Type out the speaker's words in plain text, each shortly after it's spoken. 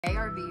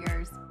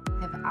ARVers,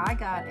 have I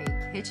got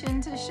a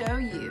kitchen to show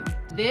you.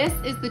 This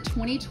is the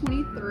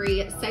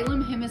 2023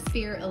 Salem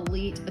Hemisphere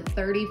Elite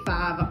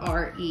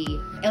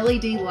 35RE.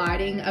 LED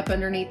lighting up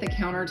underneath the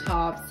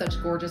countertops, such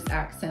gorgeous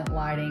accent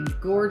lighting,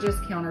 gorgeous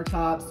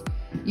countertops.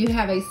 You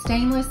have a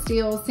stainless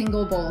steel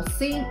single bowl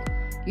sink.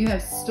 You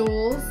have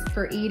stools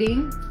for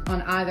eating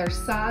on either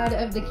side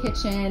of the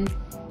kitchen.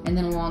 And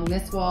then along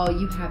this wall,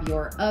 you have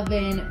your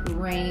oven,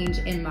 range,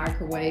 and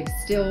microwave.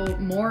 Still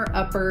more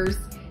uppers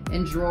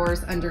and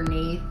drawers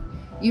underneath.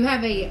 You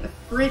have a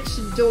French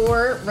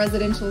door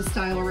residential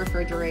style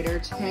refrigerator.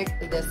 Check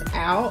this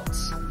out.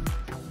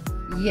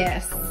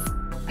 Yes,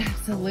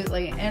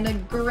 absolutely. And a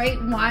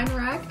great wine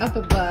rack up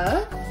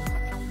above.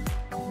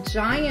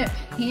 Giant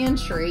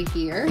pantry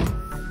here.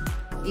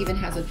 Even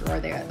has a drawer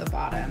there at the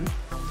bottom.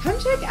 Come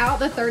check out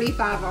the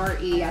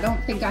 35RE. I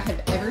don't think I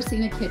have ever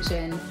seen a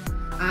kitchen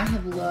I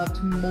have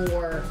loved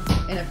more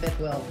in a fifth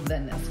wheel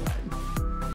than this one.